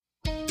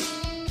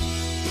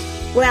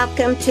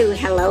Welcome to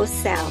Hello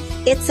Self.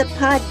 It's a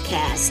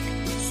podcast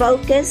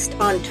focused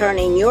on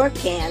turning your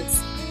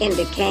can'ts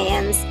into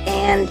cans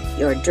and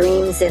your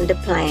dreams into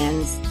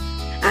plans.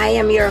 I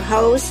am your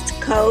host,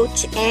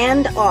 coach,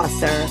 and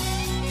author,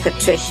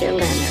 Patricia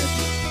Leonard.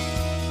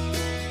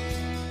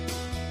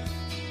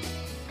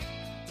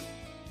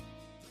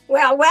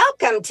 Well,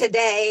 welcome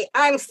today.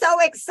 I'm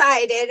so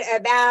excited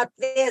about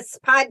this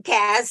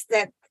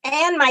podcast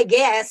and my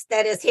guest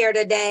that is here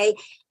today.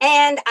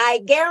 And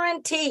I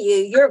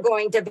guarantee you're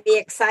going to be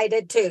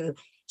excited too.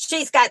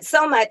 She's got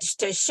so much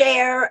to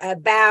share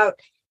about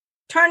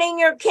turning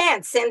your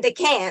can'ts into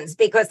cans,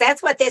 because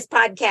that's what this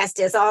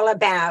podcast is all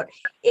about,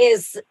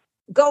 is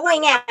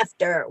going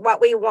after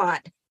what we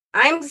want.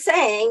 I'm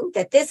saying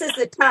that this is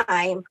the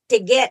time to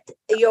get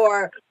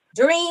your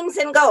dreams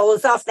and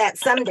goals off that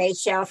someday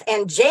shelf.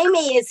 And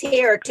Jamie is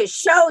here to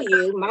show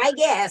you, my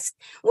guest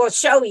will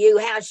show you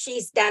how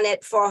she's done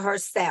it for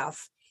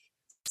herself.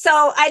 So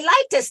I'd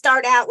like to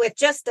start out with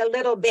just a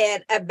little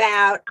bit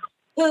about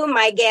who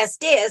my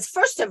guest is.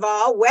 First of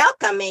all,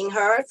 welcoming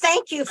her.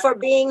 Thank you for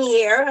being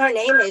here. Her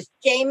name is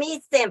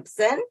Jamie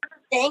Simpson.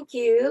 Thank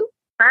you.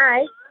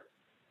 Hi.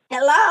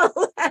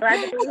 Hello.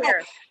 Glad to be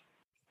here.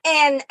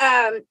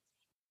 And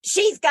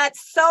she's got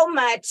so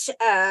much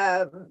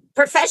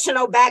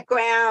professional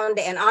background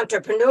and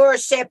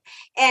entrepreneurship,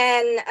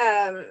 and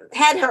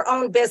had her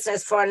own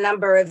business for a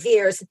number of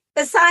years.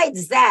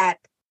 Besides that,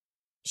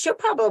 she'll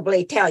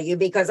probably tell you,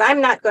 because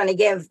I'm not going to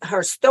give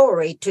her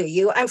story to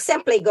you. I'm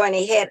simply going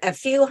to hit a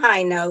few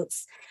high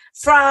notes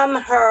from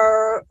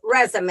her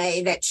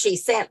resume that she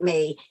sent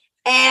me,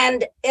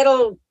 and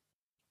it'll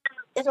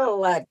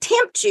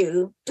tempt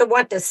you to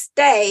want to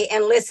stay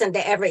and listen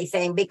to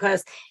everything,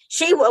 because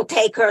she will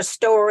take her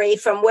story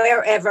from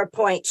wherever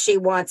point she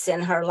wants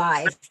in her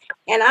life.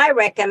 And I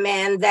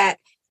recommend that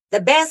the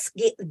best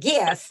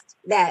gift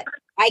that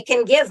I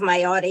can give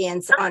my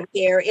audience on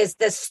here is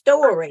the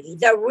story,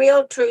 the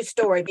real true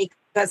story,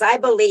 because I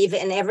believe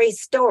in every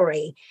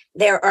story,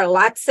 there are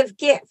lots of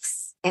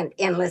gifts and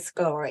endless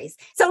glories.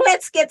 So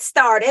let's get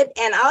started.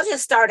 And I'll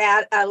just start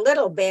out a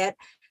little bit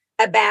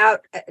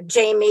about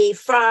Jamie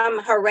from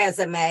her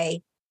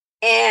resume,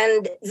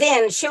 and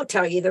then she'll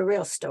tell you the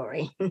real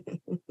story.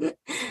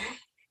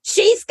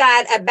 She's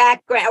got a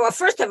background. Well,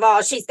 first of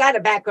all, she's got a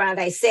background,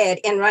 I said,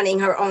 in running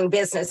her own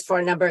business for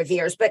a number of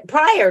years. But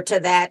prior to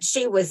that,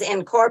 she was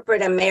in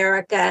corporate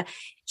America.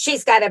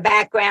 She's got a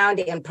background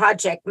in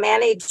project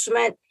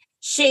management.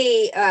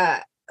 She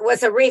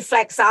was a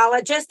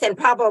reflexologist and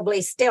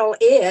probably still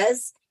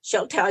is.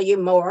 She'll tell you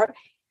more.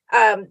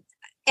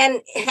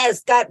 And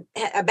has got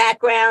a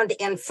background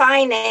in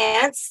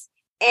finance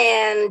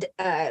and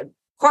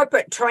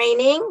corporate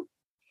training.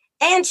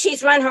 And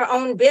she's run her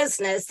own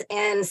business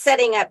and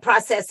setting up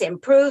process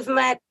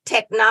improvement,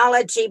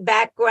 technology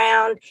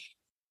background.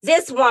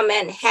 This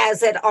woman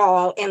has it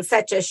all in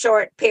such a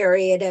short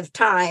period of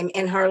time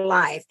in her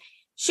life.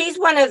 She's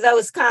one of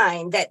those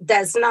kind that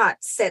does not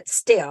sit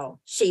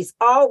still. She's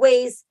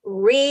always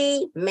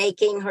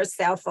remaking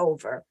herself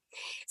over.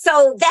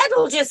 So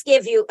that'll just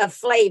give you a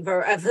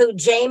flavor of who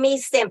Jamie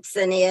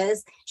Simpson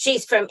is.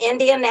 She's from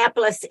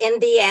Indianapolis,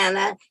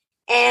 Indiana,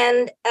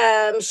 and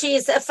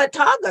she's a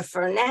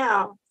photographer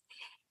now.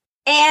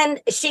 And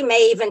she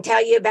may even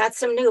tell you about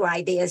some new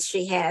ideas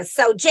she has.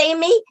 So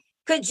Jamie,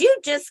 could you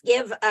just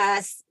give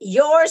us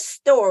your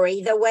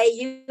story the way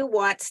you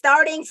want,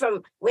 starting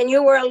from when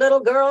you were a little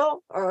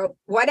girl or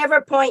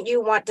whatever point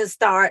you want to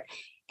start,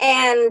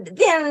 and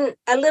then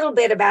a little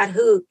bit about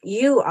who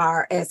you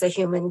are as a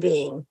human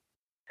being?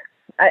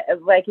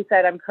 Like you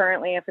said, I'm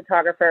currently a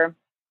photographer.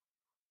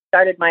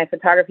 Started my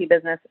photography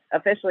business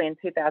officially in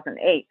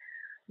 2008.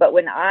 But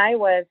when I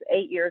was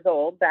 8 years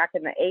old, back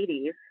in the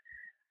 80s,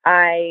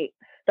 I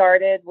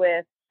started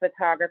with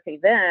photography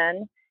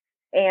then.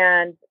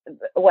 And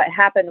what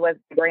happened was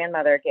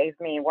grandmother gave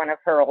me one of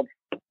her old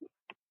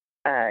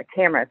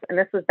cameras. And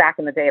this was back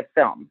in the day of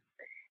film.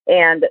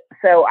 And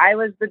so I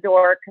was the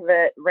dork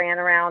that ran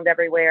around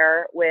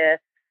everywhere with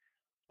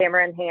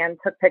camera in hand,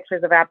 took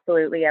pictures of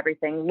absolutely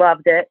everything,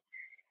 loved it.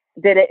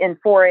 Did it in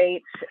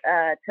 4-H,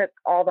 took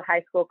all the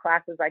high school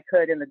classes I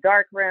could in the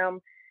dark room.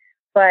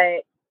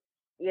 But,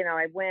 you know,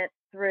 I went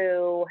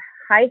through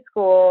high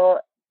school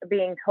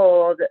being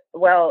told,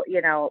 well,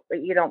 you know,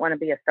 you don't want to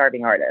be a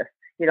starving artist.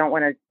 You don't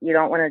want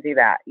to do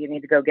that. You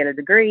need to go get a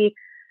degree,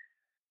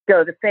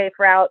 go the safe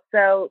route.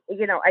 So,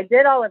 you know, I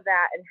did all of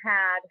that and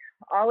had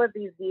all of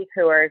these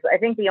detours. I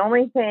think the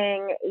only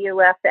thing you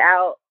left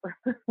out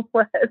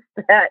was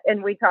that,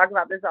 and we talk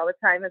about this all the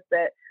time, is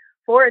that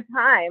for a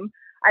time,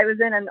 I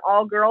was in an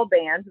all-girl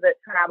band that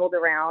traveled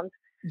around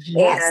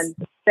and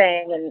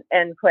sang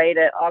and played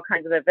at all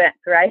kinds of events,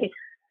 right?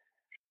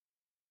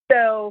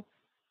 So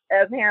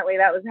apparently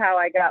that was how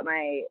I got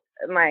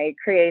my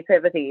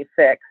creativity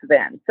fix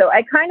then. So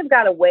I kind of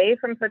got away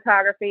from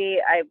photography.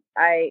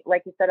 I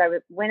like you said,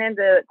 went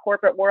into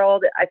corporate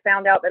world. I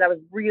found out that I was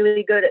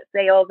really good at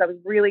sales. I was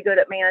really good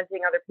at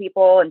managing other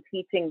people and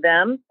teaching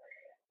them.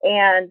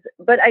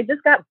 But I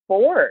just got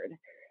bored.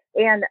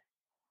 And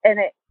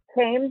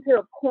came to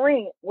a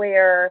point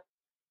where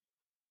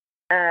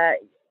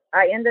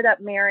I ended up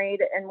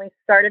married and we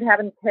started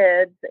having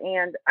kids,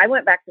 and I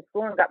went back to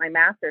school and got my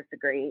master's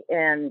degree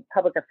in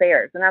public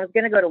affairs, and I was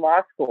going to go to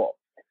law school.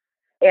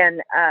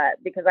 And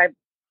because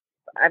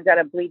I've got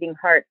a bleeding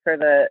heart for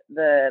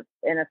the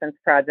Innocence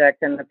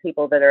Project and the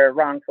people that are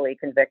wrongfully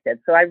convicted.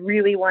 So I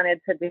really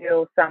wanted to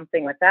do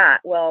something with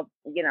that. Well,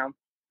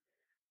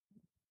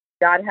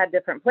 God had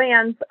different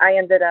plans. I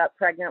ended up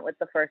pregnant with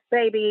the first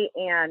baby,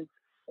 and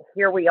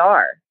here we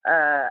are.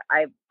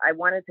 I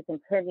wanted to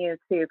continue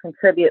to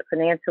contribute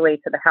financially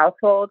to the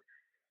household.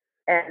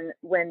 And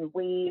when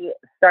we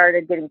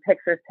started getting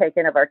pictures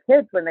taken of our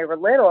kids when they were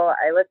little,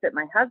 I looked at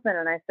my husband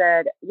and I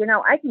said,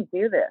 I can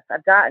do this.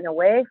 I've gotten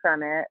away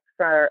from it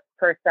for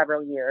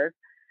several years,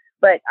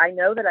 but I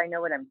know that I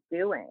know what I'm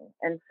doing.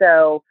 And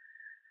so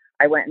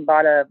I went and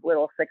bought a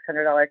little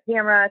 $600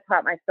 camera,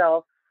 taught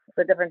myself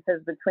the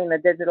differences between the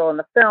digital and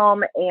the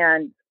film,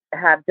 and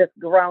have just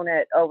grown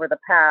it over the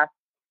past,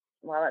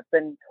 well, it's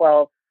been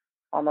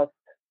almost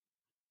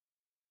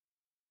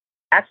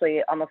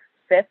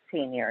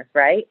 15 years,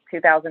 right?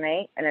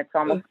 2008, and it's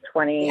almost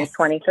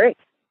 2023.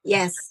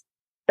 Yes.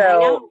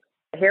 So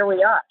here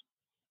we are.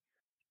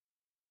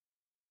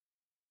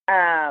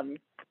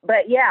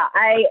 But yeah,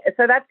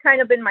 so that's kind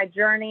of been my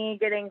journey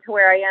getting to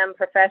where I am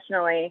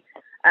professionally.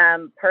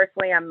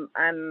 Personally,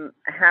 I'm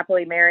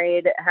happily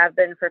married, have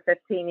been for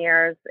 15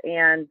 years,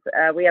 and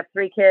we have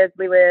 3 kids.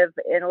 We live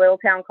in a little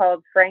town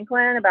called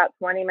Franklin, about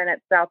 20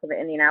 minutes south of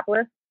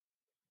Indianapolis,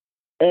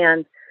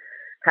 and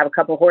have a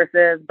couple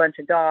horses, bunch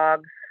of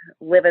dogs,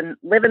 living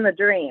the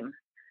dream.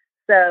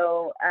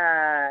 So,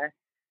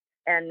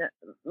 and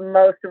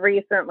most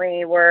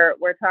recently,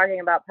 we're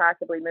talking about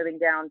possibly moving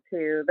down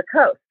to the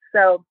coast.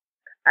 So,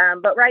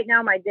 but right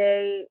now, my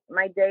day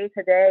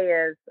to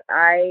day is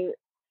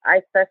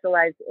I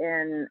specialize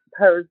in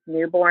posed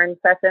newborn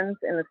sessions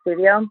in the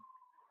studio.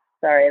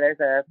 Sorry, there's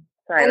a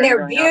siren. And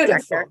they're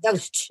beautiful.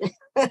 Those.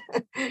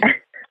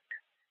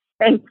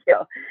 Thank you.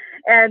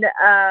 And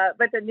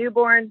but the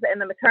newborns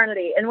and the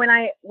maternity. And when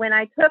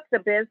I took the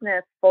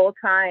business full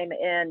time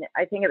in,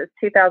 I think it was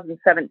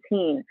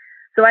 2017.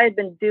 So I had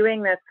been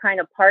doing this kind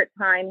of part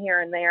time here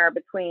and there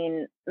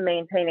between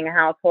maintaining a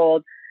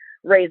household,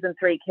 raising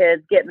 3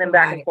 kids, getting them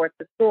back and forth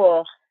to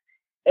school.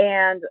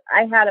 And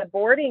I had a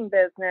boarding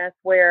business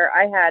where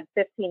I had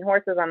 15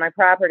 horses on my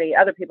property,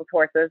 other people's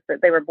horses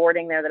that they were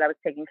boarding there that I was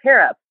taking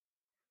care of.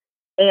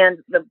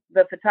 And the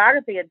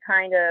photography had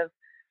kind of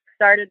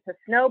started to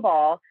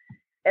snowball.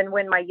 And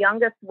when my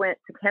youngest went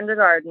to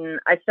kindergarten,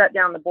 I shut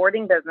down the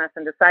boarding business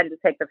and decided to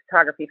take the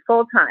photography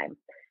full time.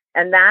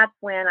 And that's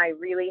when I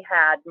really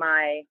had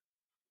my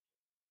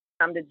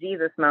come to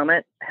Jesus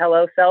moment,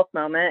 hello self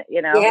moment,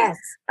 Yes.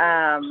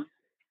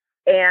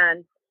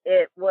 And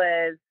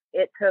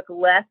it took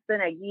less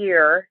than a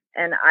year,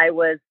 and I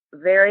was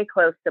very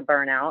close to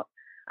burnout.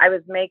 I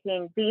was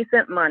making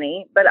decent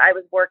money, but I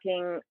was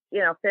working,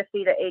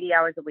 50 to 80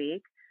 hours a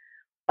week,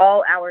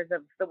 all hours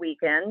of the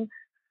weekend.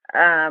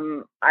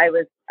 I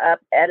was up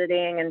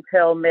editing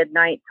until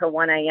midnight to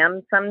 1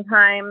 a.m.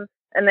 sometimes,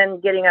 and then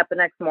getting up the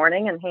next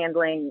morning and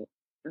handling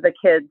the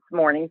kids'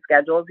 morning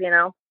schedules,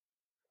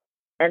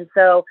 And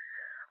so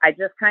I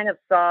just kind of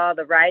saw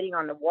the writing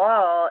on the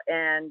wall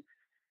and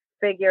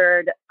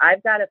figured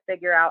I've got to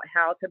figure out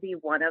how to be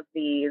one of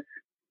these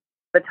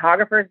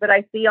photographers that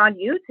I see on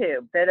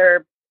YouTube that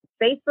are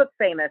Facebook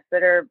famous,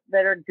 that are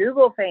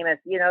Google famous,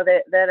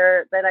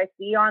 that I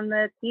see on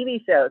the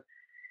TV shows.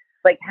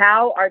 Like,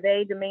 how are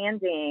they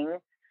demanding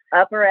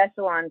upper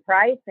echelon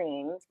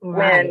pricing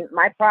when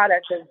my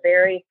product is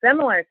very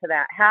similar to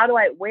that?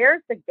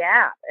 Where's the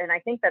gap? And I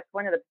think that's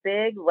one of the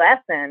big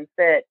lessons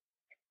that,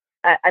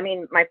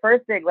 my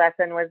first big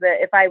lesson was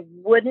that if I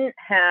wouldn't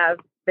have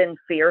been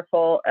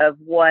fearful of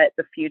what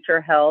the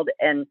future held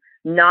and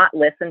not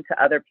listened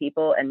to other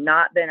people and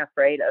not been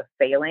afraid of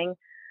failing,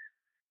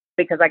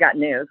 because I got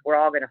news, we're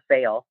all going to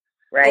fail,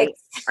 right?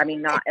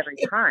 Not every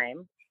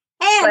time.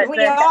 And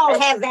we all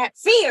have that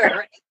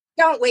fear,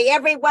 don't we?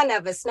 Every one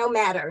of us, no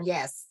matter.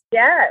 Yes.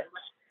 Yes.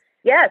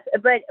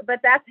 But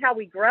that's how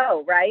we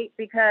grow, right?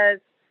 Because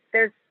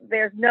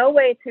there's no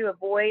way to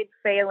avoid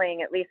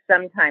failing, at least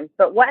sometimes.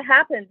 But what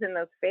happens in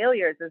those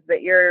failures is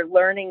that you're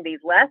learning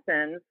these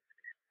lessons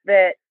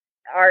that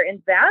are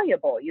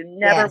invaluable. You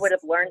never would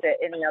have learned it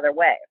any other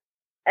way.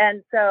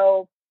 And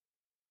so,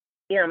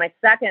 my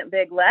second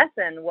big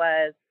lesson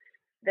was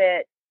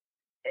that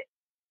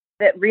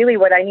really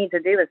what I need to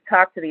do is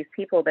talk to these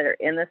people that are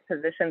in this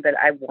position that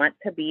I want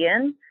to be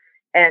in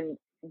and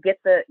get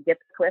the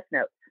cliff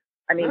notes.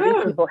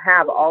 These people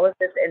have all of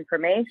this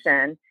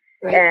information,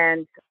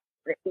 and,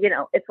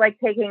 it's like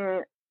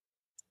taking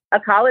a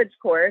college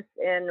course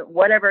in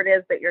whatever it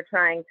is that you're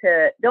trying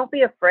to. Don't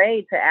be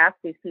afraid to ask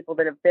these people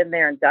that have been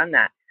there and done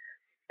that.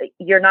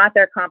 You're not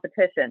their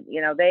competition.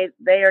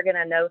 They are going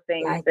to know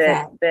things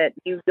that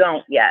you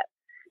don't yet.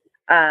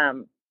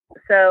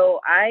 So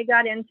I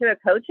got into a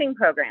coaching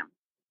program,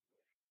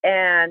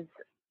 and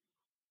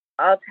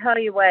I'll tell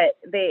you what,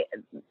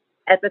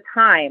 at the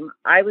time,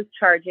 I was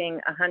charging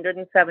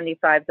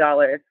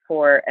 $175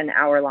 for an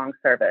hour-long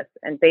service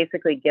and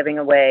basically giving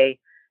away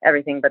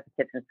everything but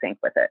the kitchen sink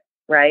with it,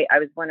 right? I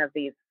was one of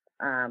these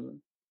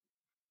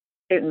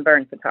shoot and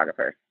burn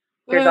photographers.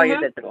 Here's all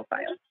your digital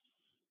files.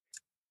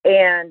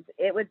 And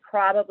it would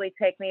probably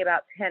take me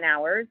about 10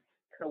 hours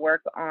to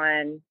work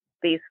on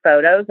these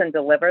photos and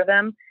deliver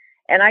them.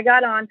 And I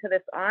got on to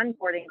this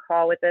onboarding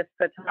call with this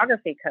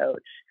photography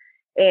coach.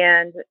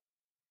 And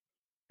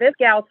this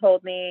gal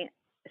told me,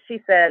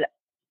 she said,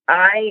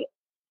 I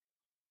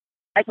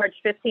charge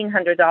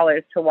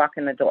 $1,500 to walk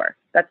in the door.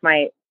 That's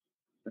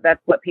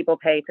what people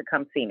pay to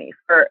come see me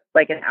for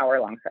like an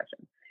hour-long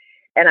session.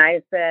 And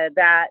I said,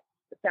 that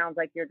sounds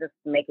like you're just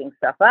making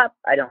stuff up.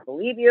 I don't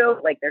believe you.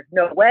 Like, there's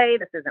no way.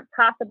 This isn't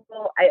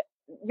possible.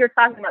 You're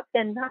talking about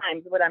 10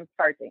 times what I'm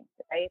charging,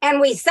 right?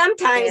 And we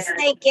sometimes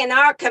think in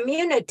our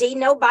community,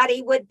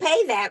 nobody would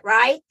pay that,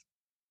 right?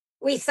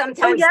 We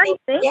sometimes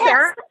think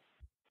yes. That?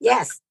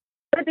 Yes.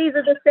 But these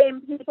are the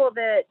same people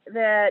that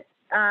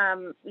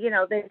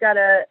they've got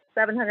a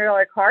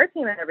 $700 car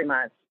payment every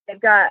month.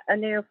 They've got a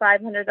new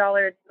 $500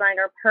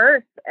 designer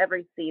purse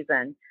every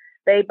season.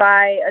 They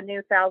buy a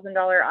new $1,000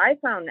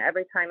 iPhone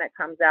every time it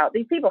comes out.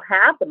 These people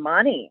have the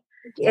money.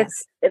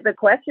 Yes. The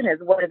question is,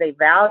 what do they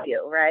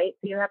value, right?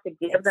 So you have to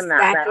give them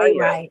that value.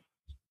 Right.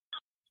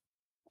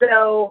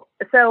 So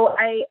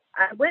I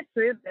went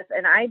through this,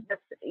 and I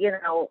just,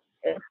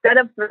 instead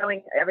of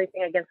throwing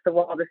everything against the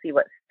wall to see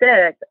what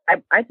sticks,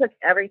 I took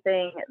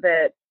everything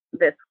that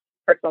this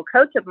personal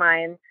coach of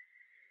mine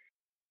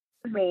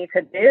told me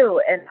to do,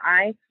 and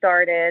I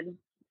started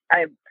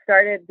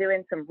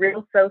doing some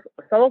real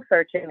soul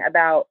searching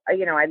about,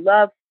 I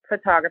love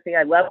photography.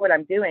 I love what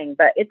I'm doing,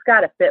 but it's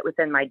got to fit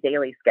within my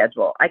daily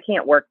schedule. I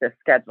can't work this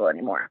schedule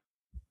anymore.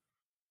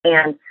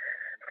 And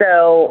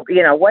so,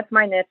 what's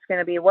my niche going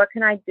to be? What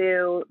can I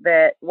do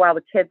that while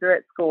the kids are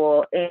at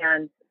school?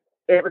 And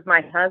it was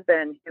my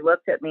husband who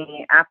looked at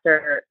me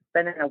after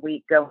spending a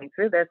week going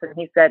through this, and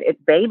he said,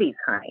 "It's babies,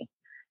 honey."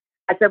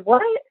 I said,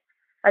 "What?"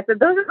 I said,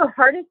 "Those are the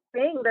hardest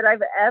thing that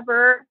I've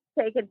ever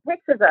taken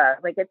pictures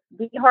of. Like, it's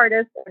the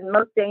hardest and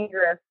most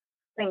dangerous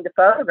thing to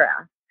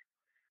photograph."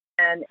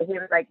 And he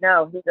was like,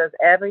 "No," he goes,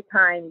 "every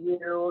time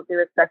you do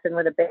a session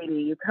with a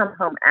baby, you come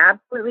home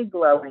absolutely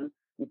glowing.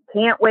 You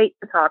can't wait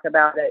to talk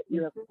about it.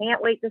 You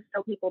can't wait to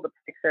show people the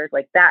pictures.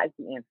 Like, that is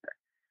the answer."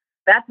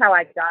 That's how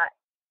I got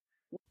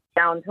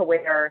down to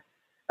where,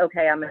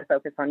 okay, I'm going to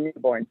focus on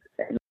newborns.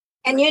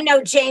 And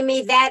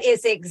Jamie, that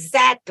is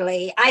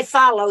exactly, I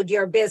followed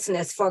your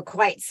business for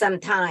quite some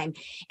time.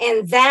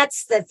 And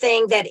that's the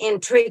thing that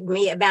intrigued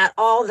me about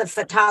all the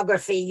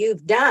photography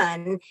you've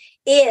done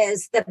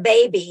is the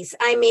babies.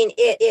 I mean,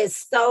 it is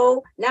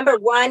so, number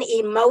one,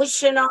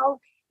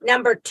 emotional.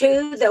 Number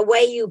two, the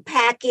way you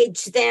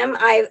package them.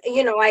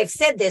 I've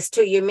said this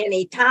to you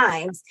many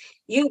times.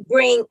 You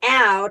bring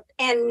out,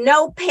 and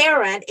no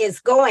parent is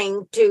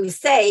going to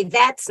say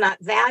that's not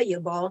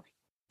valuable,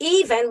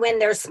 even when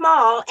they're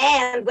small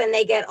and when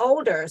they get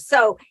older.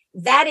 So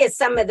that is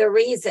some of the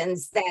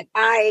reasons that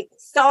I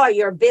saw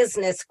your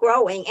business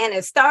growing and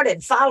have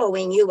started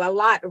following you a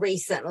lot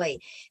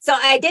recently. So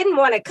I didn't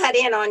want to cut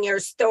in on your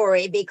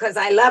story because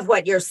I love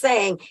what you're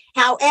saying.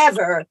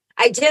 However,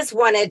 I just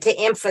wanted to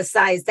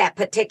emphasize that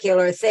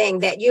particular thing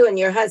that you and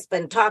your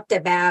husband talked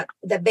about,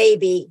 the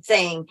baby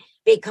thing,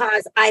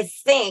 because I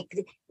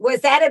think,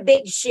 was that a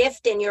big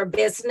shift in your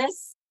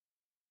business?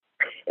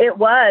 It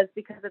was,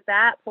 because at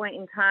that point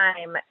in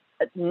time,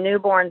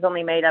 newborns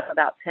only made up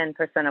about 10%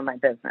 of my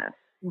business.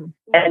 Mm-hmm.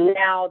 And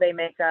now they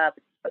make up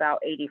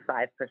about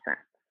 85%.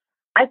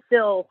 I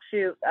still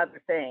shoot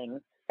other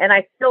things, and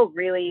I still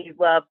really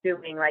love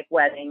doing like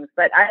weddings,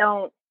 but I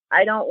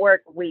don't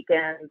work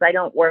weekends. I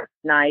don't work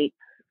nights.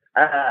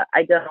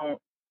 I don't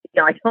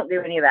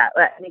do any of that.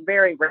 I mean,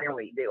 very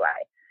rarely do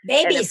I.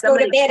 Babies go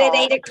to bed at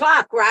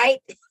 8:00, right?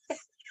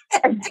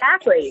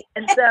 Exactly.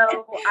 And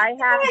so I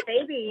have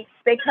babies,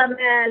 they come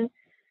in,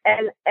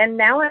 and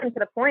now I'm to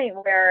the point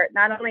where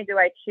not only do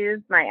I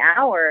choose my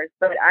hours,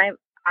 but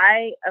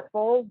a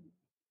full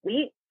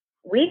week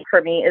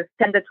for me is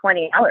 10 to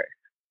 20 hours.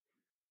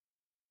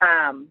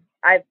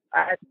 I've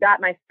got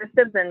my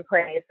systems in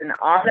place and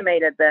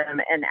automated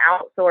them and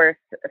outsourced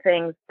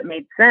things that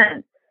made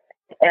sense.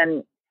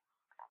 And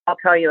I'll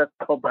tell you a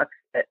couple books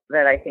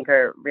that I think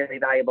are really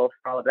valuable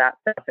for all of that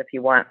stuff if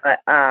you want. But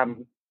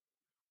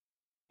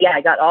yeah,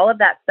 I got all of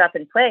that stuff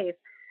in place.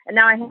 And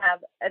now I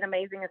have an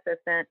amazing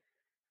assistant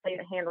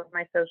that handles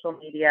my social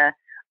media.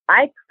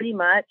 I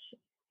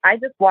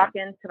just walk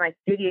into my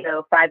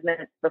studio 5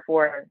 minutes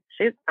before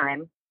shoot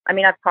time. I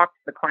mean, I've talked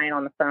to the client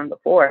on the phone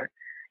before.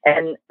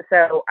 And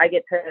so I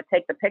get to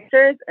take the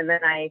pictures, and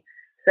then I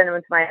send them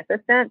to my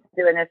assistant to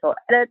do initial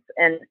edits.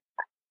 And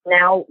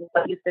now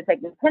what used to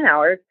take me 10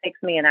 hours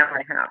takes me an hour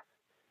and a half.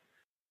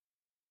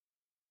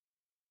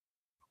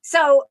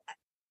 So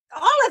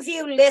all of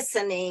you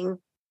listening,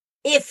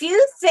 if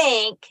you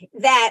think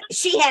that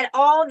she had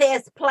all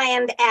this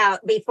planned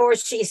out before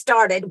she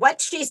started,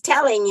 what she's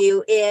telling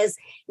you is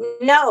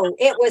no,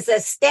 it was a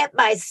step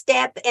by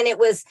step, and it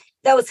was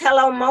those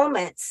hello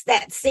moments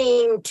that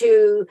seemed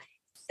to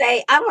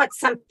say, I want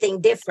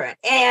something different.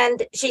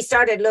 And she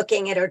started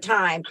looking at her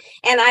time.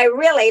 And I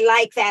really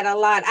like that a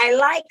lot. I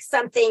like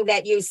something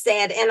that you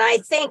said, and I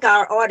think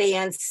our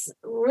audience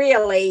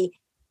really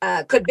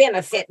could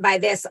benefit by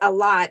this a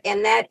lot.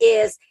 And that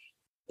is,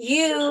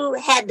 you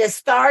had to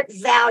start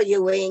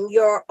valuing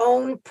your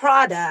own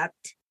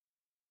product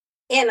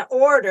in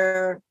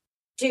order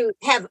to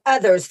have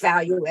others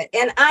value it.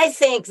 And I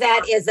think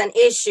that is an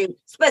issue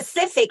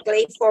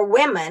specifically for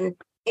women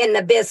in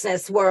the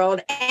business world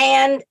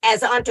and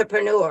as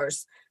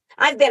entrepreneurs.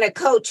 I've been a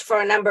coach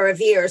for a number of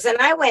years, and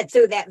I went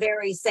through that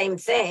very same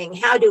thing.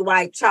 How do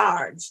I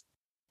charge?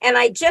 And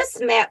I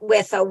just met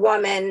with a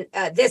woman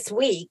this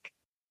week,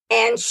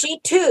 and she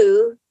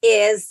too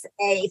is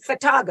a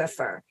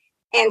photographer.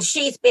 And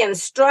she's been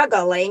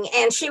struggling,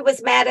 and she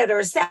was mad at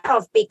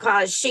herself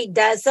because she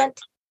doesn't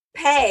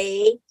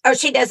pay, or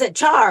she doesn't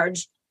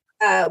charge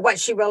what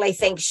she really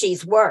thinks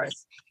she's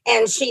worth.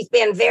 And she's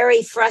been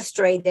very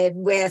frustrated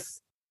with,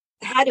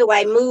 how do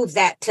I move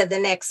that to the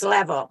next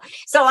level?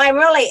 So I'm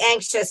really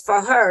anxious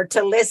for her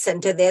to listen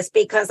to this,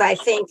 because I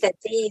think that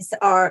these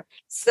are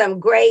some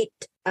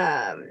great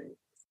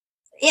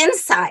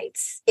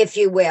insights, if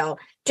you will,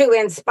 to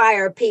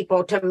inspire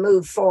people to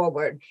move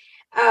forward.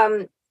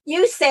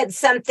 You said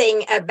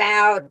something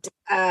about,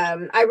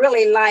 I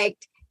really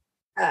liked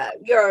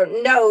your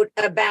note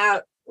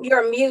about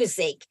your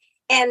music.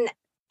 And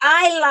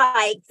I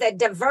like the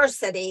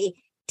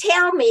diversity.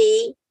 Tell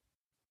me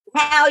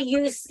how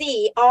you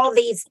see all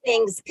these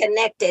things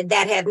connected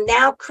that have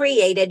now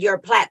created your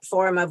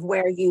platform of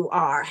where you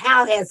are.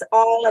 How has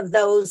all of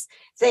those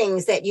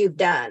things that you've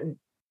done,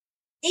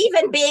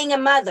 even being a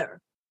mother?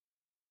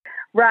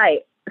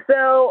 Right.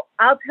 So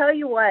I'll tell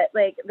you what,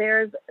 like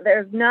there's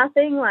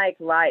nothing like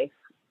life,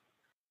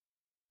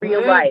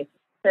 real life,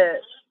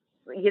 to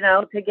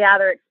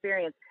gather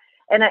experience.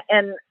 And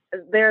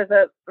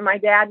my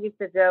dad used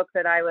to joke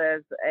that I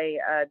was a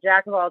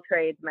jack of all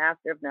trades,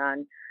 master of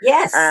none.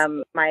 Yes.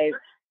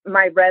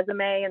 My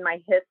resume and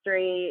my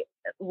history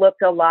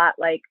looked a lot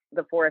like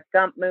the Forrest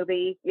Gump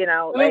movie,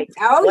 like,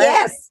 oh, what?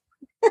 Yes.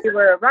 You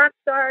were a rock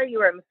star, you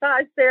were a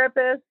massage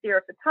therapist, you're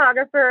a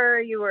photographer,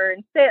 you were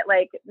in fit,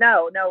 like,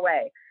 no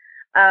way.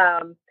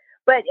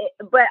 But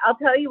I'll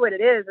tell you what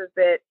it is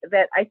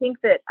that I think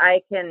that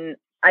I can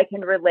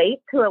relate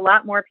to a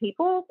lot more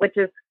people, which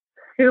is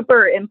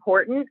super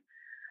important,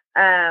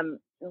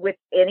 with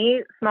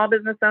any small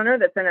business owner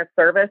that's in a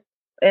service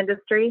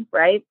industry.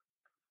 Right.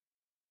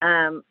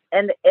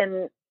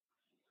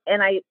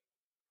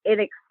 It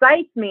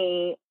excites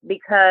me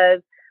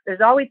because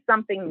there's always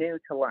something new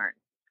to learn.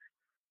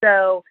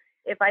 So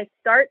if I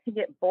start to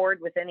get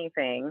bored with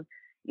anything,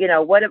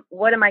 what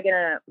am I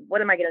gonna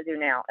do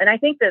now? And I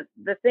think that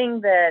the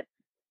thing that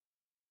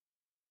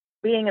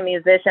being a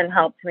musician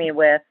helped me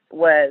with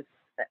was,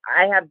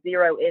 I have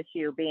zero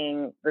issue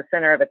being the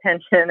center of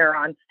attention or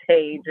on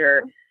stage,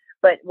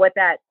 but what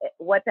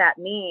that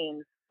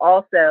means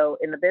also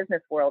in the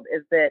business world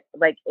is that,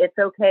 like, it's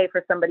okay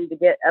for somebody to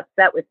get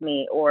upset with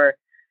me, or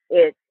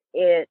it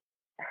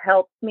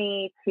helps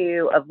me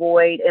to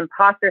avoid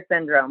imposter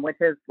syndrome, which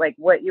is like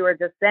what you were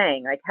just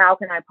saying. Like, how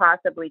can I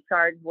possibly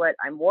charge what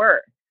I'm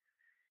worth?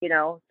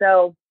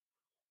 So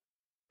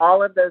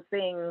all of those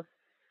things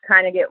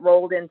kind of get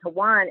rolled into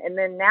one. And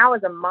then now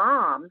as a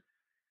mom,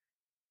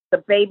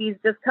 the babies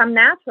just come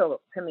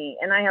natural to me.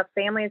 And I have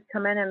families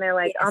come in and they're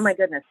like, yes. Oh my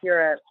goodness,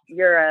 you're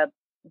a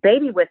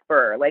baby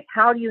whisperer. Like,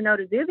 how do you know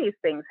to do these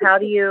things?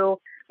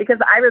 Because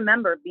I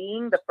remember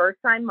being the first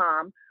time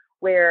mom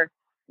where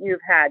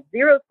you've had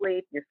zero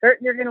sleep. You're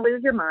certain you're going to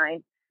lose your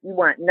mind. You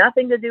want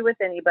nothing to do with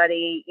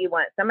anybody. You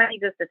want somebody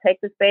just to take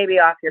this baby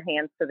off your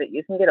hands so that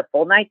you can get a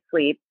full night's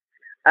sleep.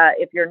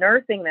 If you're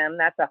nursing them,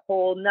 that's a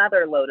whole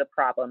nother load of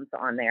problems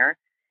on there.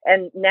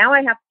 And now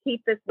I have to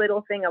keep this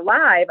little thing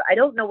alive. I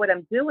don't know what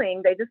I'm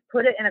doing. They just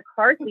put it in a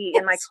car seat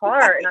in my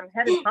car and I'm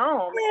headed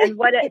home. And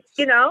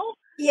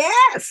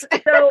Yes.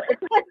 So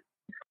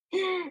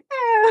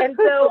and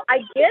so I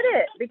get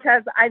it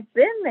because I've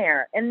been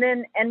there. And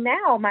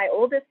now my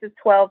oldest is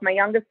 12, my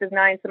youngest is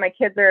 9. So my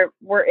kids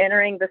we're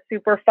entering the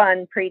super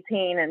fun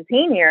preteen and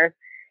teen years.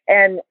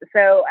 And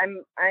so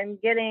I'm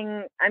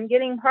getting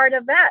part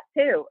of that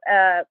too.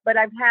 But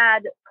I've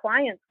had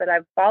clients that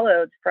I've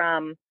followed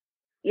from,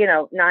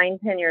 9,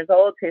 10 years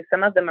old to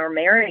some of them are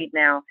married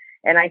now.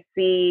 And I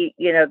see,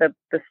 the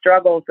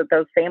struggles that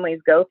those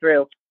families go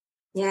through.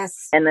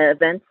 Yes. And the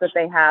events that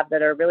they have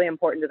that are really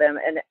important to them.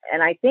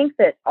 And I think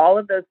that all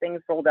of those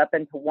things rolled up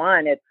into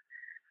one. It's,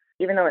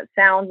 even though it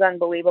sounds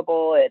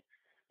unbelievable,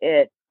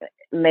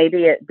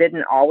 maybe it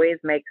didn't always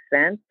make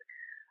sense.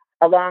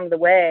 Along the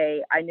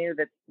way, I knew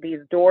that these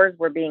doors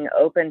were being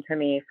opened to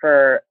me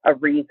for a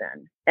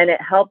reason. And it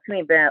helped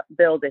me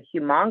build a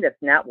humongous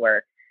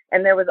network.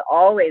 And there was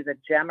always a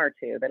gem or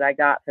two that I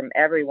got from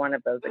every one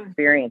of those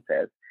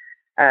experiences.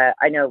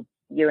 I know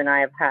you and I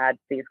have had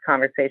these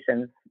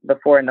conversations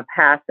before in the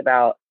past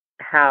about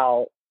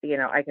how,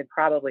 I could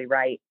probably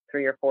write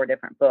 3 or 4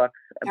 different books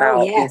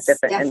about these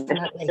different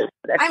definitely.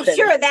 I'm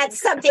sure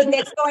that's something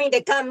that's going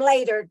to come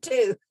later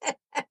too.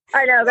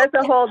 I know, that's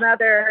a whole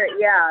nother,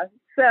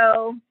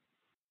 So,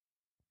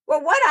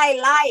 well, what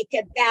I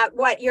like about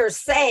what you're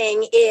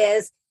saying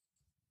is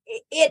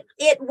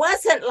it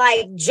wasn't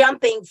like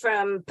jumping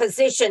from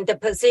position to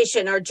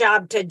position or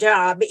job to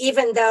job,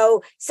 even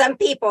though some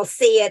people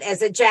see it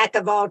as a jack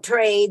of all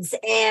trades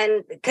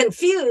and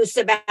confused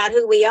about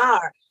who we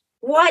are.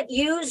 What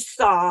you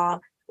saw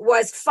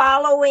was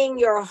following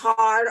your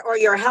heart or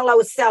your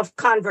hello self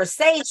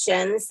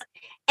conversations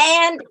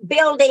and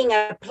building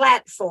a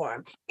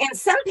platform. And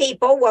some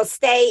people will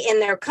stay in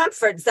their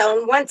comfort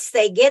zone once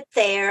they get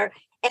there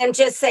and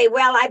just say,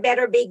 well, I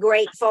better be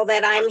grateful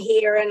that I'm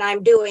here and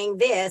I'm doing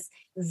this,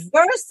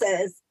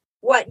 versus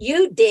what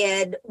you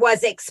did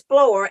was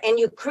explore, and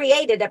you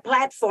created a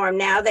platform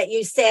now that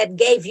you said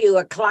gave you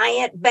a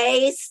client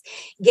base,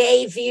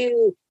 gave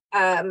you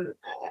a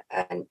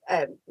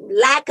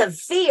lack of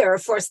fear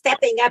for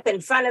stepping up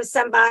in front of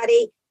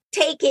somebody,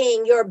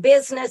 taking your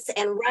business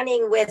and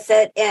running with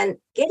it and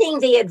getting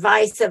the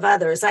advice of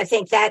others. I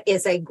think that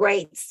is a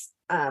great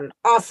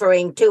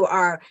offering to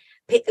our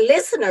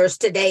listeners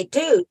today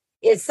too,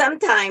 is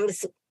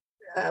sometimes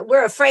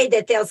we're afraid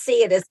that they'll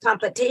see it as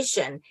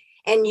competition.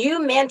 And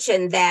you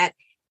mentioned that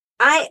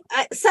I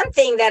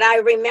something that I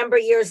remember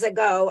years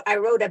ago, I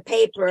wrote a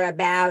paper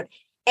about,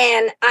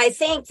 and I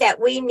think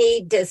that we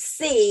need to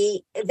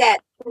see that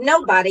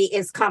nobody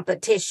is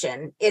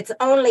competition. It's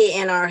only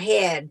in our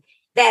head,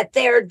 that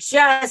they're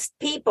just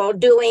people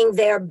doing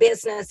their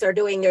business or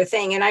doing their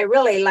thing. And I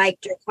really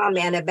liked your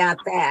comment about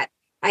that.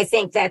 I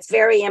think that's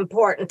very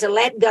important, to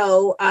let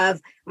go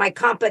of my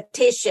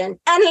competition,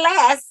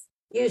 unless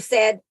you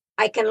said,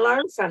 I can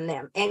learn from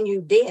them. And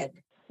you did.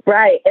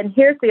 Right. And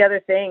here's the other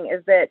thing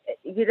is that,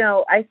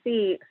 I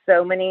see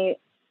so many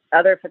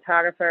other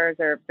photographers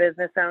or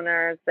business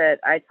owners that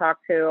I talk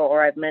to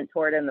or I've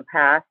mentored in the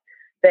past,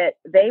 that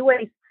they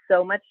waste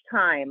so much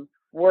time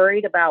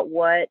worried about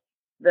what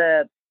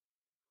the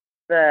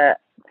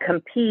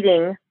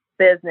competing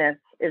business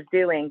is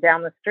doing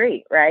down the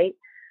street, right?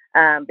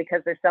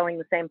 Because they're selling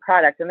the same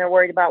product, and they're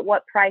worried about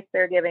what price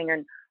they're giving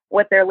and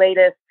what their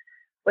latest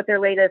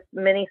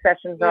mini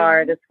sessions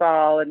are this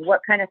fall, and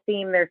what kind of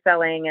theme they're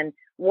selling, and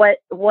what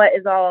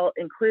is all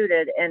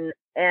included.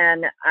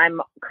 And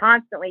I'm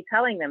constantly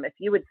telling them, if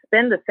you would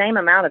spend the same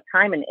amount of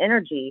time and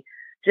energy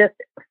just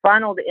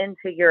funneled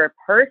into your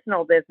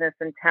personal business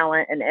and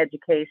talent and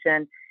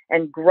education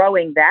and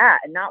growing that,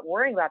 and not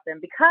worrying about them,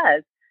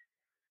 because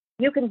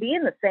you can be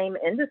in the same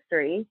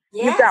industry.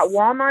 Yes. You've got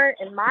Walmart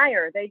and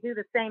Meijer. They do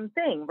the same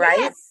thing, right?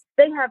 Yes.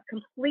 They have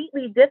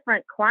completely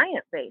different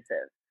client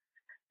bases.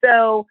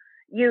 So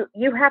you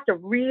have to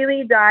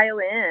really dial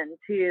in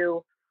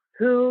to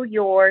who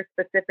your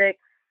specific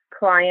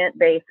client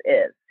base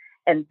is,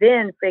 and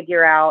then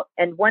figure out.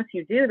 And once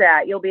you do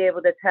that, you'll be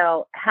able to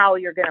tell how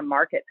you're going to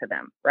market to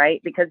them,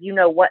 right? Because you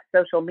know what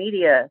social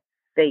media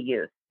they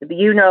use.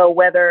 You know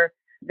whether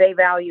they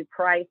value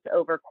price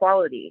over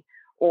quality,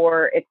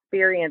 or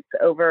experience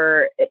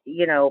over,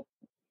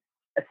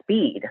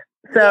 speed.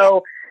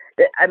 So,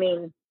 I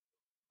mean,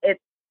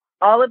 it's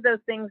all of those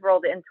things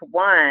rolled into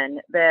one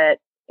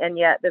and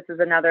yet this is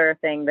another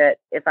thing that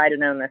if I'd have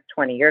known this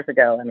 20 years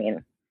ago, I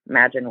mean,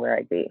 imagine where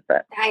I'd be.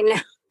 But I know.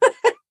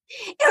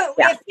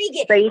 Yeah.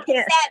 So you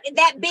can't,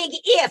 that big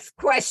if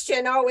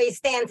question always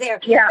stands there.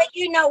 Yeah. But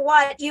you know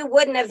what? You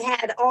wouldn't have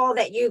had all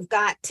that you've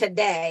got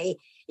today.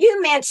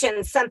 You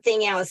mentioned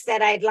something else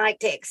that I'd like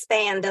to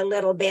expand a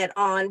little bit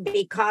on,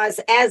 because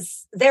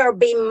as there'll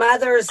be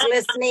mothers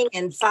listening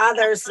and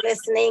fathers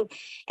listening,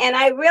 and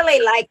I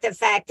really like the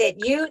fact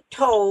that you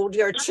told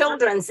your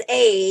children's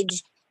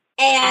age.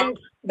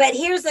 But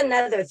here's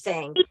another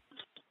thing.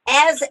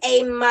 As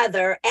a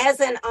mother, as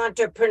an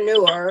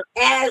entrepreneur,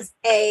 as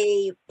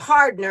a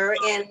partner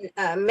in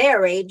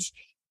marriage,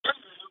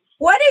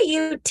 what are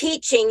you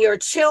teaching your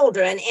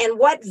children, and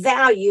what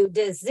value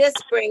does this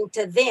bring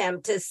to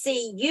them to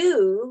see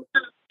you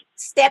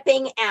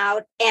stepping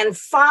out and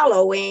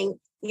following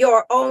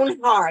your own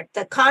heart,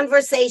 the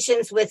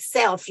conversations with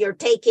self you're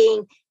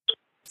taking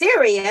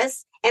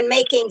serious and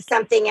making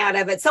something out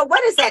of it? So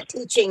what is that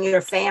teaching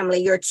your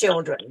family, your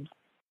children?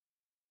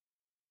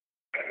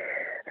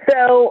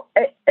 So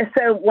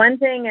one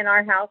thing in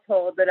our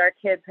household that our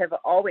kids have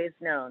always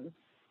known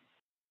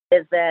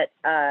is that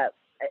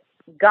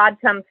God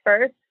comes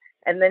first,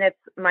 and then it's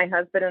my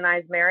husband and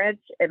I's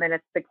marriage, and then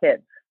it's the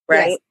kids,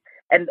 right?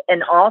 Yes.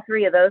 And all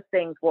three of those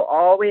things will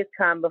always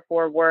come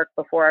before work,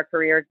 before our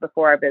careers,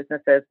 before our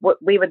businesses.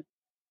 We would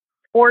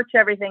torch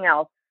everything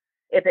else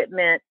if it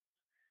meant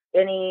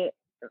if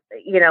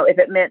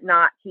it meant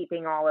not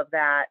keeping all of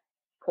that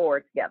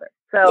core together.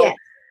 So yes.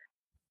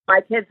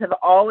 My kids have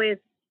always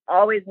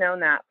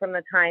known that from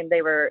the time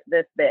they were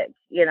this big.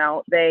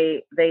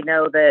 They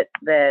know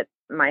that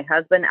my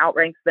husband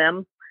outranks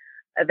them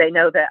They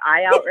know that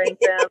I outrank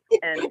them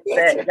and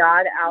that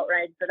God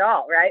outranks it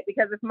all, right?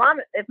 Because if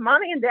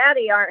mommy and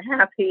daddy aren't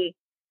happy,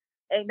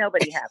 ain't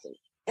nobody happy.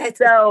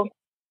 So,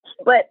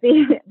 but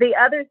the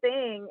other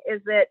thing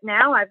is that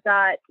now I've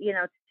got,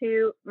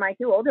 my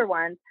two older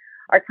ones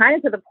are kind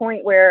of to the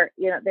point where,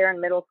 they're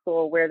in middle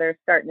school, where they're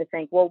starting to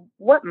think, well,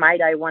 what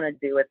might I want to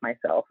do with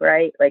myself,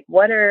 right? Like,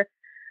 what are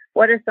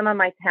some of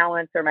my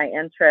talents or my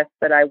interests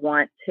that I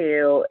want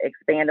to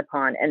expand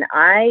upon? And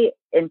I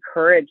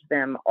encourage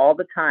them all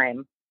the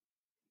time,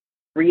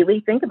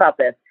 really think about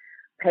this.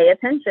 Pay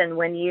attention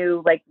when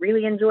you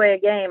really enjoy a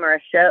game or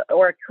a show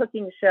or a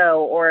cooking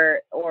show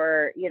or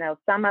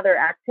some other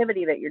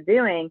activity that you're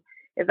doing.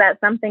 Is that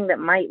something that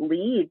might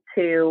lead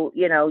to,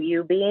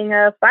 you being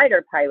a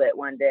fighter pilot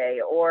one day,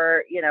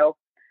 or,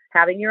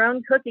 having your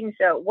own cooking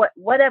show,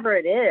 whatever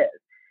it is?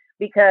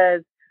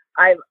 Because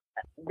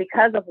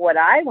of what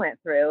I went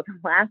through, the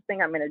last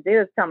thing I'm going to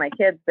do is tell my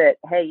kids that,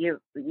 hey,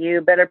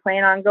 you better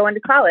plan on going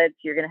to college.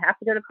 You're going to have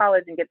to go to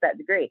college and get that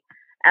degree.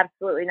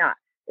 Absolutely not.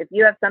 If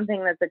you have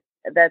something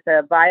that's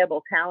a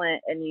viable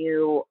talent and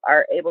you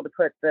are able to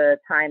put the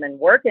time and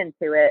work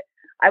into it,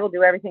 I will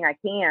do everything I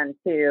can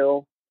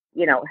to,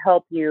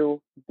 help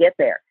you get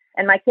there.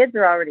 And my kids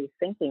are already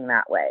thinking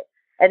that way.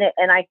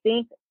 And I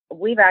think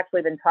we've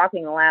actually been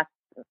talking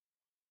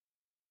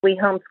we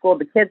homeschooled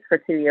the kids for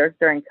 2 years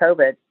during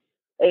COVID,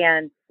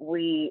 and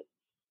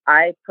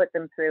I put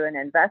them through an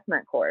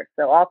investment course.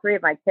 So all three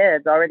of my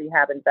kids already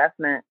have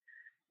investment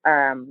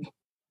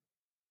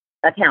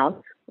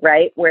accounts,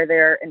 right, where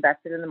they're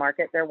invested in the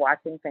market. They're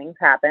watching things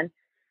happen.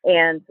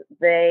 And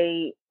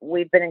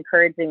we've been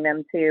encouraging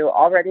them to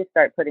already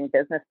start putting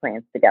business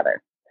plans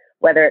together,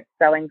 whether it's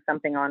selling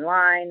something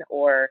online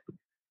or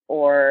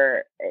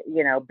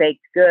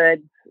baked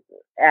goods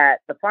at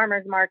the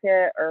farmer's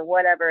market or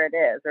whatever it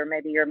is, or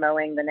maybe you're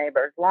mowing the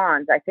neighbor's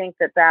lawns. I think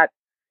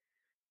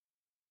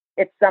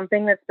it's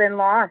something that's been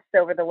lost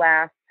over the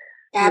last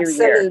few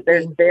years.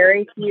 There's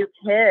very few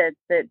kids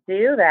that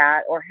do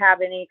that or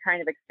have any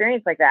kind of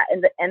experience like that.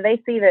 And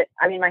they see that,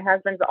 my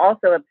husband's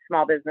also a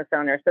small business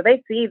owner. So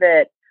they see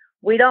that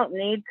we don't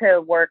need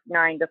to work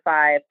 9 to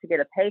 5 to get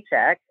a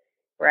paycheck,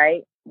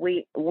 right?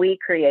 We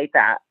create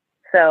that.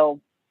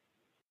 So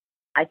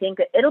I think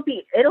it'll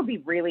be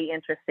really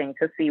interesting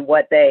to see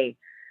what they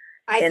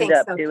end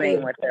up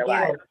doing with their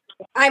lives.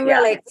 I'm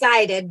really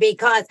excited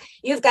because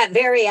you've got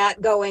very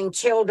outgoing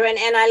children,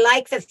 and I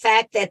like the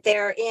fact that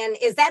they're in,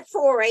 is that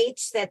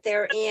 4-H that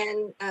they're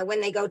in when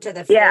they go to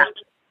the field? Yeah.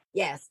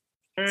 Yes.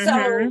 Mm-hmm.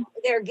 So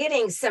they're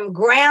getting some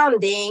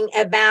grounding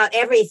about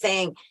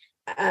everything.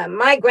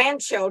 My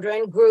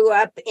grandchildren grew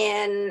up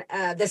in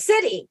the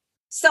city,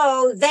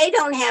 so they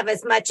don't have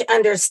as much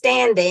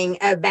understanding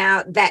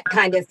about that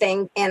kind of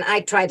thing. And I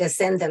try to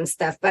send them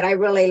stuff, but I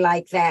really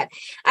like that.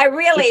 I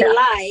really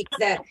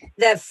like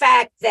the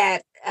fact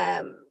that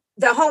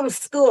the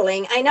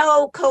homeschooling, I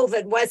know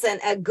COVID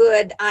wasn't a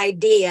good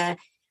idea,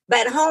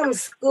 but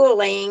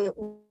homeschooling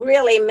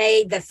really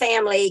made the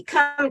family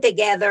come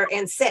together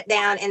and sit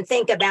down and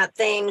think about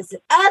things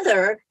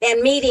other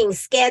than meeting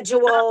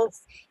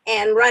schedules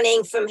and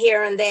running from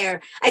here and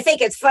there. I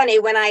think it's funny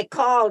when I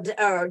called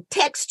or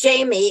text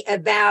Jamie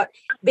about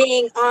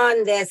being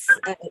on this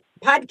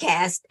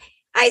podcast,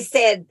 I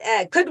said,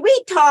 could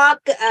we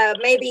talk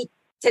maybe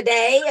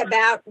today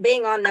about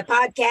being on the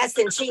podcast?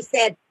 And she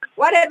said,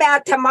 what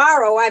about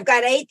tomorrow? I've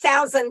got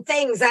 8,000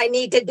 things I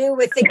need to do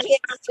with the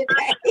kids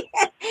today.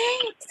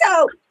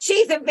 So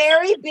she's a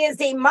very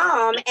busy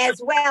mom as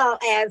well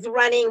as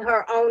running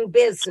her own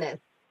business.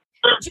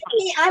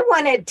 Jamie, I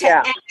wanted to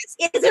ask,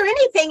 is there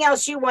anything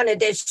else you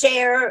wanted to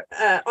share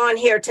on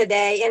here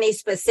today? Any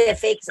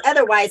specifics?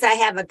 Otherwise, I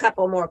have a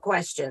couple more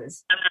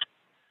questions.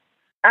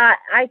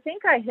 I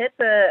think I hit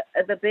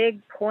the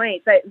big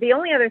points. The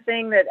only other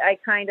thing that I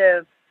kind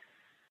of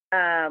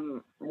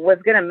was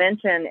going to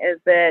mention is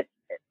that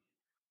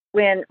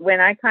when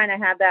I kind of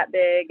had that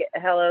big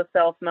hello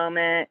self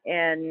moment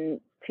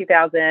in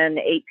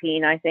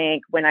 2018, I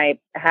think, when I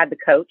had the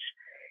coach.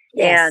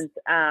 Yes.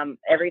 And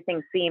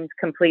everything seemed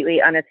completely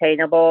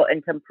unattainable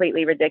and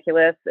completely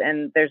ridiculous,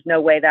 and there's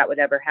no way that would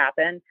ever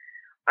happen.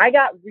 I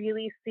got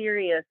really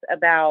serious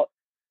about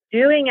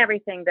doing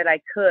everything that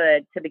I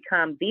could to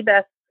become the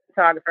best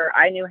photographer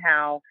I knew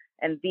how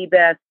and the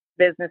best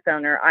business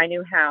owner I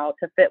knew how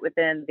to fit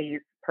within these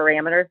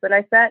parameters that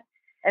I set.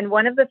 And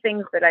one of the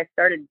things that I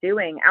started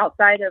doing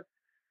outside of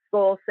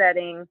goal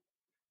setting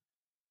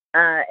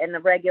and the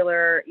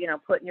regular,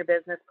 putting your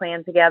business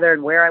plan together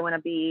and where I want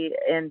to be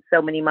in so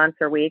many months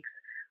or weeks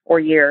or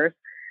years,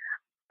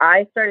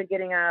 I started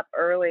getting up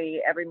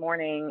early every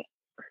morning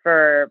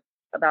for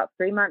about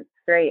 3 months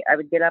straight. I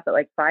would get up at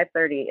like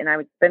 5:30 and I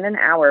would spend an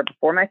hour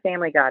before my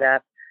family got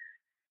up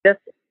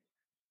just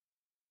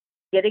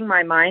getting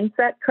my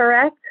mindset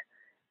correct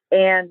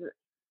and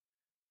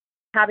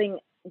having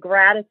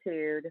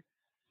gratitude,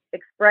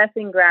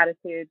 expressing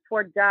gratitude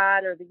toward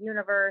God or the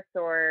universe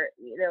or,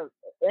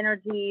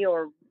 energy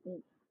or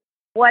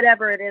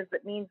whatever it is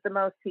that means the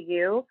most to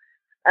you,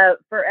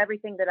 for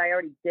everything that I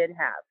already did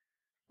have.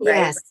 Right?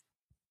 Yes.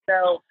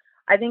 So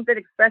I think that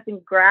expressing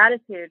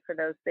gratitude for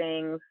those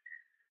things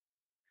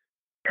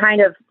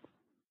kind of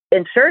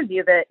ensures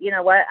you that, you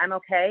know what, I'm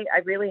okay. I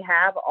really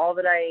have all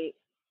that I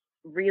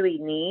really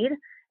need.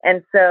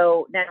 And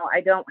so now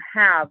I don't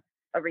have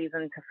a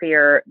reason to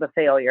fear the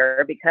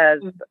failure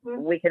because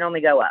we can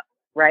only go up.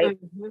 Right.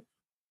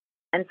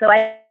 And so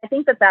I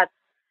think that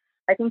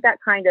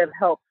kind of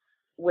helps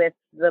with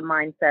the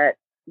mindset,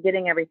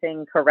 getting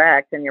everything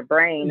correct in your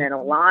brain and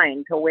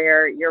aligned to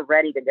where you're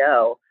ready to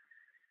go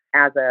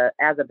as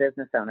a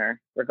business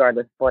owner,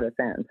 regardless of what it's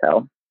in.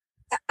 So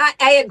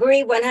I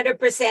agree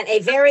 100%. A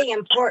very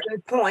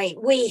important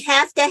point. We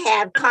have to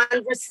have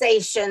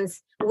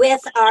conversations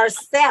with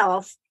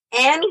ourselves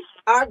and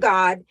our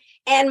God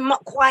and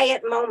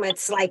quiet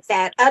moments like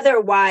that.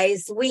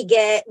 Otherwise, we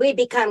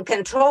become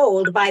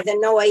controlled by the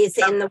noise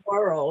in the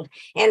world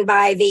and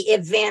by the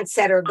events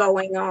that are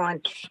going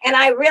on. And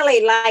I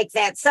really like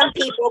that. Some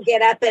people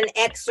get up and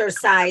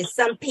exercise.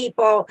 Some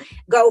people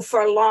go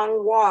for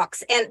long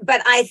walks.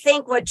 But I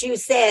think what you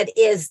said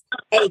is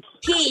a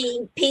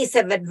key piece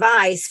of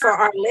advice for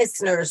our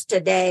listeners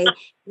today,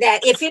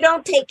 that if you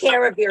don't take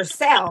care of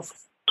yourself,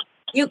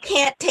 you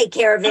can't take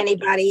care of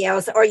anybody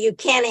else, or you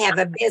can't have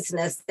a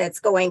business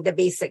that's going to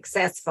be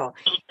successful.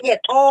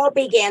 It all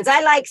begins.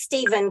 I like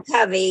Stephen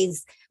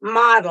Covey's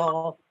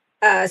model,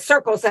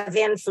 circles of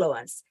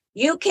influence.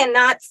 You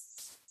cannot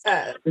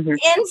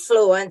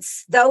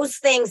influence those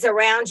things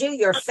around you,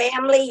 your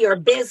family, your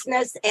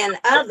business, and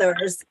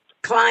others,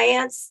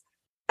 clients,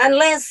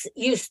 unless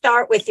you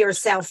start with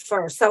yourself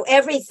first. So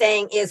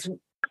everything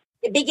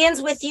it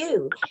begins with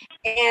you.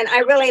 And I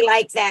really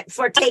like that,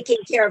 for taking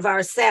care of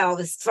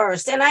ourselves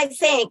first. And I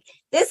think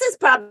this is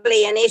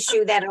probably an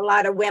issue that a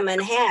lot of women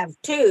have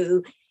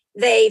too.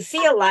 They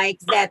feel like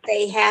that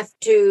they have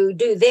to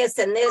do this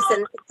and this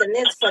and this and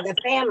this for the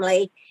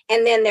family,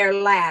 and then they're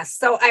last.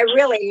 So I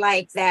really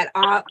like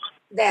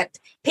that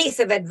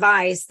piece of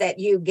advice that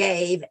you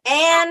gave.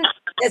 And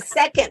the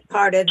second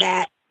part of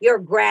that, your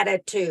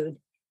gratitude.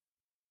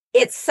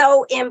 It's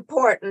so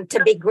important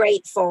to be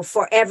grateful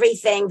for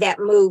everything that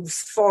moves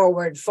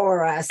forward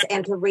for us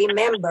and to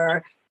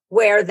remember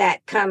where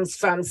that comes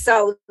from.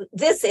 So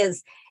this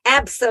is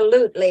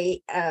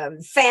absolutely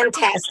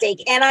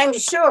fantastic. And I'm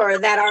sure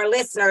that our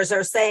listeners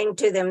are saying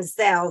to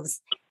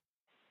themselves,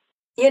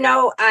 you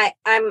know,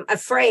 I'm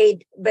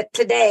afraid, but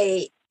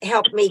today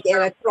helped me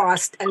get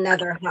across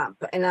another hump.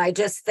 And I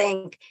just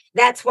think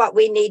that's what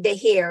we need to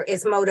hear,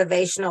 is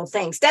motivational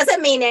things.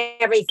 Doesn't mean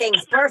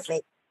everything's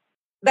perfect,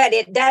 but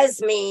it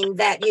does mean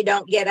that you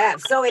don't get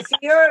up. So if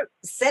you're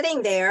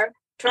sitting there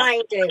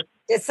trying to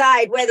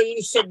decide whether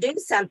you should do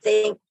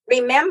something,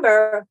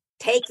 remember,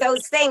 take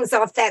those things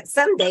off that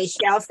someday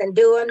shelf and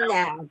do them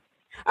now.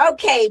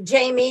 Okay,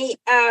 Jamie,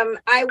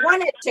 I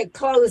wanted to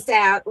close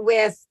out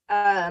with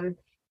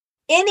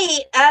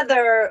any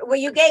other, well,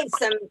 you gave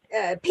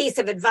some piece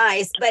of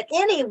advice, but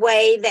any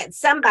way that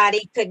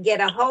somebody could get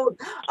a hold.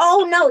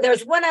 Oh, no,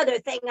 there's one other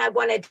thing I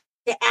wanted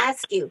to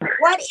ask you.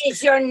 What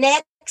is your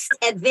next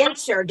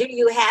adventure? Do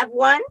you have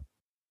one?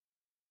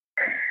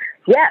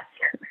 Yes.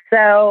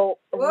 So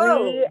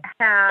Whoa. we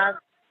have,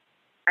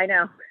 I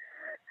know.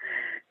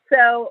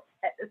 So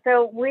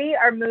we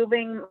are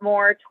moving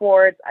more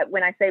towards,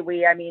 when I say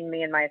we, I mean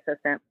me and my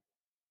assistant.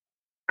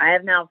 I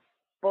have now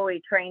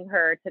fully trained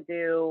her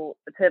to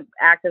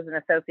act as an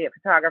associate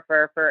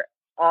photographer for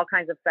all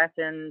kinds of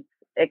sessions,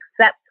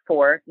 except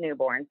for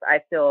newborns.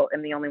 I still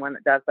am the only one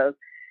that does those.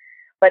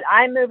 But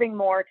I'm moving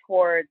more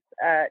towards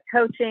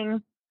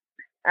coaching,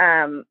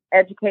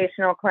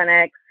 educational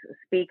clinics,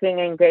 speaking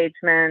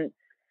engagements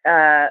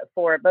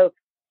for both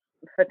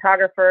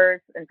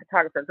photographers and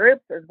photographer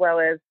groups, as well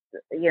as,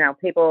 you know,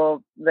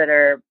 people that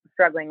are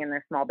struggling in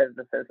their small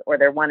businesses, or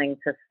they're wanting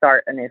to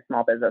start a new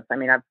small business. I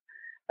mean,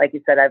 like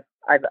you said,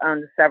 I've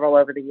owned several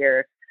over the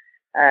years.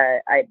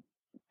 I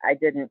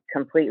didn't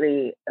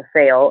completely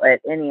fail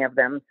at any of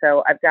them,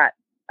 so I've got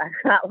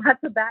lots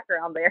of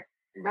background there.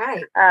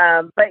 Right.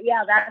 But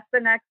yeah, that's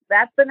the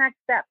next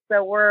step.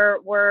 So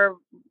we're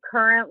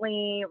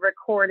currently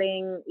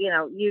recording, you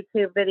know,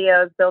 YouTube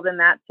videos, building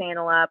that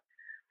channel up,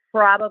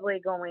 probably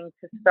going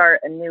to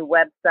start a new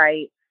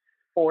website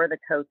for the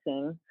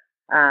coaching.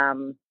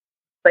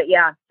 But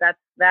yeah,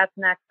 that's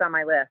next on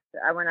my list.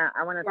 I want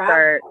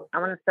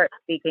to start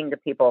speaking to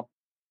people.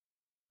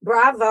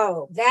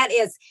 Bravo. That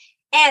is.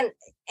 And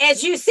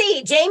as you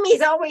see,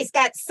 Jamie's always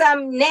got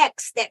some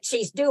next that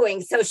she's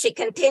doing, so she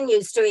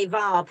continues to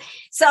evolve.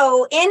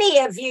 So any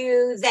of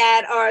you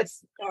that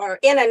are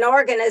in an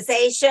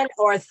organization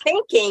or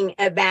thinking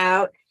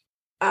about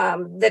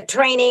the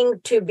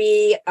training to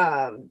be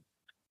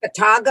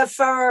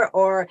photographer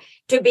or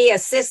to be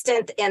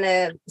assistant in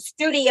a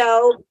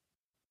studio,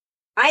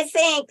 I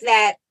think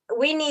that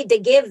we need to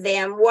give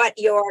them what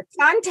your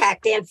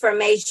contact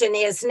information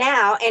is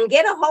now and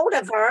get a hold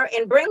of her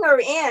and bring her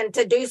in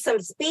to do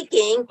some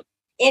speaking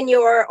in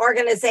your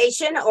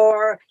organization,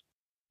 or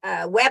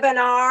a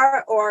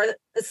webinar, or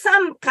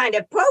some kind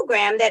of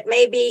program that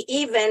maybe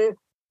even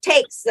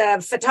takes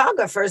the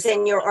photographers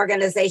in your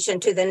organization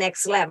to the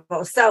next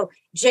level. So,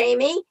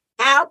 Jamie,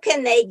 how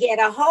can they get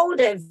a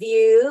hold of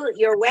you,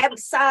 your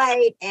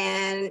website,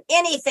 and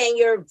anything,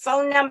 your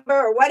phone number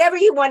or whatever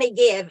you want to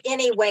give,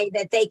 any way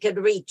that they could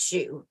reach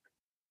you?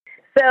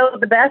 So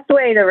the best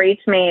way to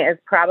reach me is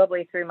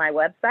probably through my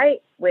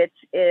website, which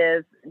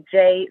is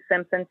J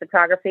Simpson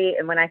Photography.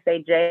 And when I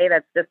say J,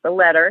 that's just the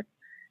letter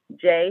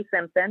J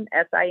Simpson,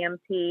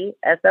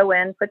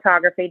 SIMPSON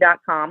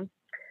photography.com.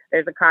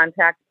 There's a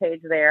contact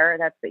page there.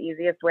 That's the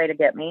easiest way to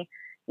get me.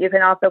 You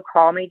can also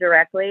call me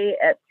directly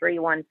at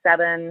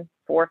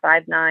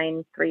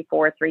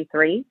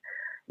 317-459-3433.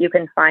 You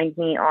can find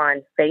me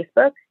on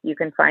Facebook. You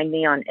can find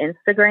me on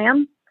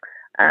Instagram.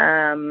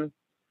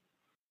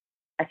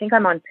 I think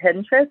I'm on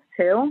Pinterest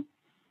too.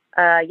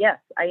 Yes,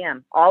 I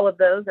am. All of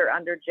those are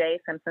under J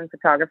Simpson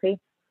Photography.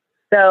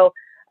 So,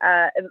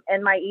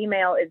 and my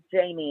email is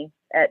Jamie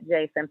at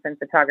J Simpson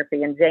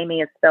Photography, and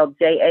Jamie is spelled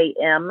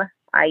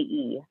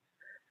JAMIE.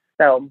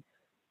 So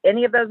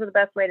any of those are the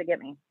best way to get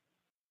me.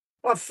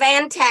 Well,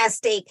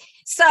 fantastic.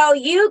 So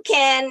you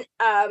can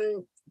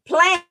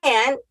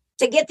plan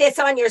to get this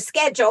on your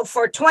schedule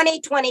for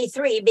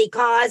 2023,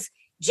 because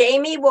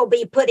Jamie will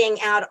be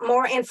putting out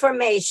more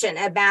information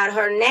about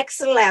her next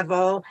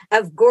level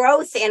of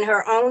growth in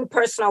her own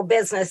personal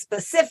business,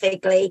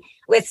 specifically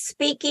with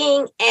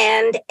speaking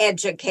and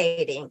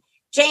educating.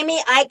 Jamie,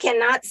 I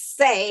cannot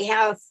say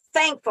how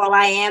thankful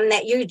I am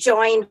that you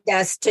joined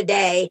us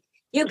today.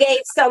 You gave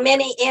so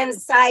many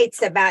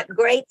insights about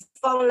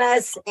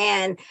gratefulness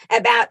and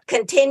about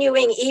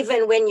continuing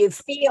even when you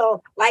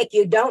feel like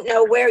you don't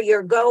know where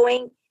you're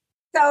going.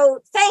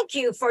 So thank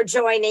you for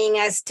joining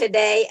us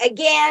today.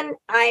 Again,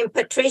 I'm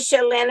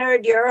Patricia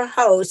Leonard, your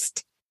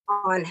host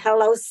on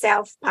Hello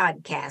Self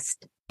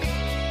Podcast.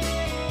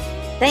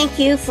 Thank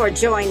you for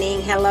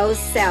joining Hello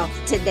Self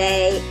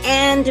today,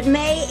 and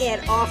may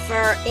it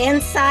offer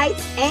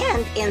insights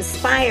and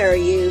inspire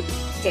you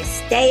to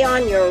stay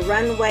on your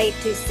runway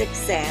to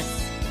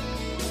success.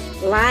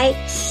 Like,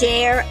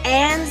 share,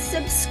 and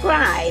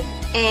subscribe.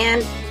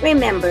 And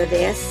remember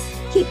this,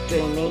 keep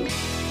dreaming.